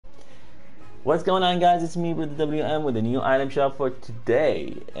What's going on, guys? It's me, Brother WM, with a new item shop for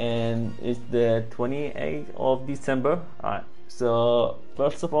today, and it's the 28th of December. Alright, so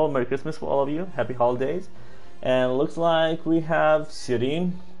first of all, Merry Christmas for all of you, Happy Holidays. And looks like we have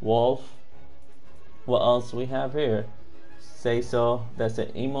Serene, Wolf. What else we have here? Say So, that's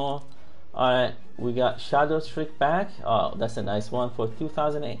an emo. Alright, we got Shadow Streak back. Oh, that's a nice one for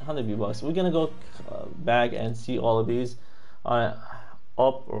 2,800 V-Bucks. We're gonna go back and see all of these. Alright,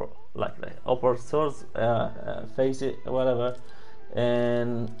 like upper source, face it, whatever.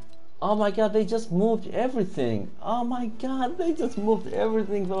 And oh my god, they just moved everything. Oh my god, they just moved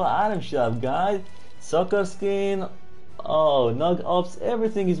everything from the item shop, guys. Soccer skin, oh, Nug Ups,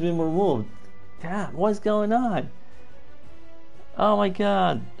 everything is being removed. Damn, what's going on? Oh my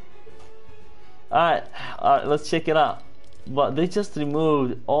god. Alright, let's check it out. But they just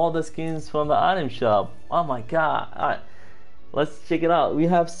removed all the skins from the item shop. Oh my god. Alright, let's check it out. We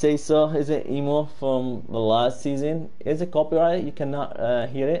have Say So, is an emo from the last season. It's a copyright, you cannot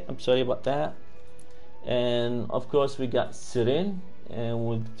hear it. I'm sorry about that. And of course we got Sirin, and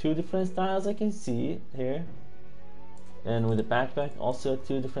with two different styles, I can see it here. And with the backpack, also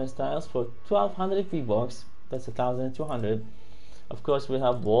two different styles for 1,200 V-Bucks. That's 1,200. Of course we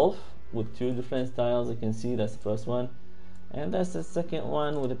have Wolf with two different styles. You can see that's the first one, and that's the second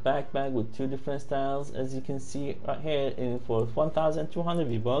one with a backpack with two different styles, as you can see right here, in for 1,200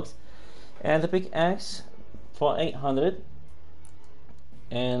 V-Bucks. And the pickaxe for 800,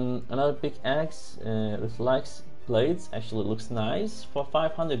 and another pickaxe reflects blades, actually looks nice, for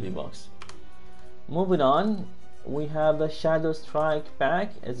 500 V-Bucks. Moving on, we have the Shadow Strike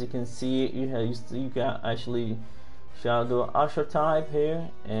pack. As you can see, you got actually Shadow Usher type here,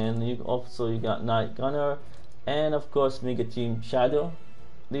 and you got Night Gunner, and of course Mega Team Shadow.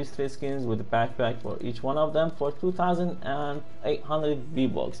 These three skins with the backpack for each one of them for 2,800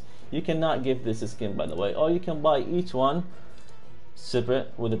 V-Bucks. You cannot give this a skin, by the way, or you can buy each one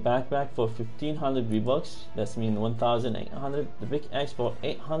separate with a backpack for 1,500 V-Bucks. That's mean 1,800. The big X for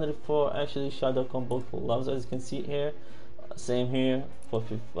 800 for actually Shadow Combo gloves, as you can see here. Same here for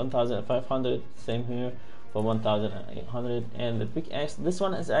 1,500. Same here for 1,800. And the big X, this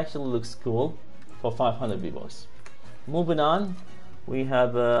one is actually looks cool for 500 V-Bucks. Moving on, we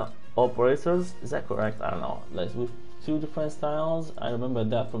have operators. Is that correct? I don't know. Like with two different styles. I remember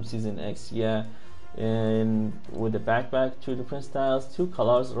that from season X. Yeah. And with the backpack, two different styles, two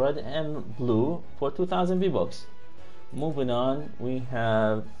colors, red and blue, for 2,000 V-Bucks. Moving on, we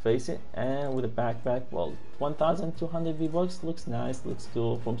have Face It, and with a backpack, well, 1,200 V-Bucks. Looks nice, looks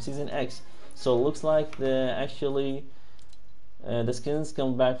cool, from season X. So looks like the skins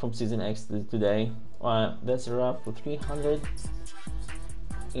come back from season X today. That's a wrap for 300.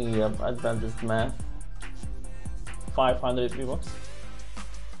 Yep, advanced math. 500 V-Bucks.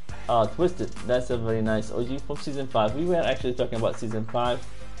 Twisted, that's a very nice OG from season 5. We were actually talking about season 5.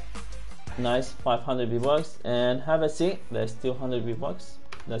 Nice, 500 V-Bucks. And Have a Seat, that's 200 V-Bucks.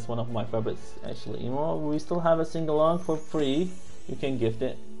 That's one of my favorites, actually. Emo, we still have a sing-along for free. You can gift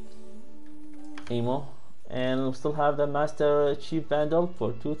it. Emo. And we still have the Master Chief Bundle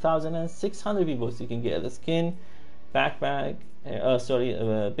for 2,600 V-Bucks. You can get the skin, backpack,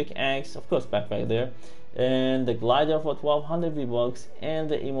 big axe, of course, backpack there, and the glider for 1,200 V-Bucks, and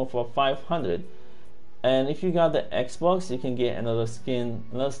the emo for 500. And if you got the Xbox, you can get another skin,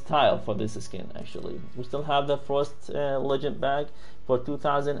 another style for this skin. Actually, we still have the Frost Legend bag for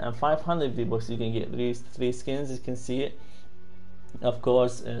 2,500 V-Bucks. You can get these three skins. You can see it. Of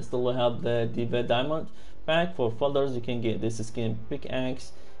course, still we have the Diva Diamond pack for folders. You can get this skin,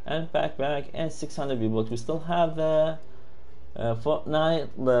 pickaxe, and backpack, and 600 V-Bucks. We still have the FORTNITE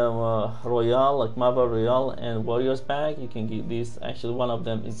Royale, like Marvel Royale and Warriors pack. You can get these. Actually, one of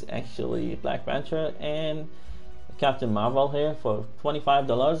them is actually Black Panther and Captain Marvel here for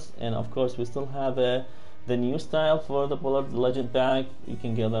 $25. And of course, we still have the new style for the Polar Legend pack. You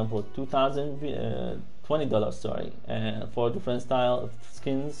can get them for $20, sorry, and for different style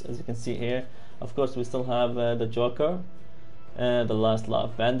skins, as you can see here. Of course, we still have the Joker and the Last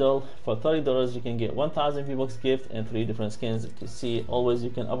Love bundle for $30. You can get 1,000 V-Bucks gift and three different skins. You can see always you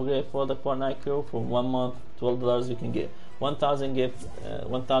can upgrade for the Fortnite crew for 1 month, $12. You can get 1,000 gift,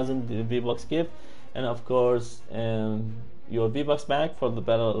 1,000 V-Bucks gift, and of course your V-Bucks back for the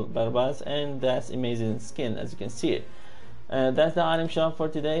battle pass, and that's amazing skin, as you can see it. That's the item shop for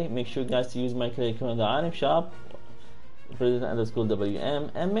today. Make sure, guys, to use my credit code in the item shop,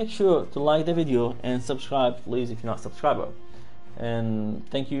 President_WM, and make sure to like the video and subscribe, please, if you're not a subscriber. And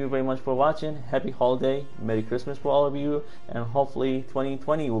thank you very much for watching. Happy holiday, Merry Christmas for all of you, and hopefully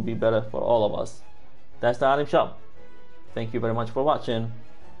 2020 will be better for all of us. That's the item shop. Thank you very much for watching.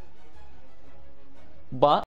 but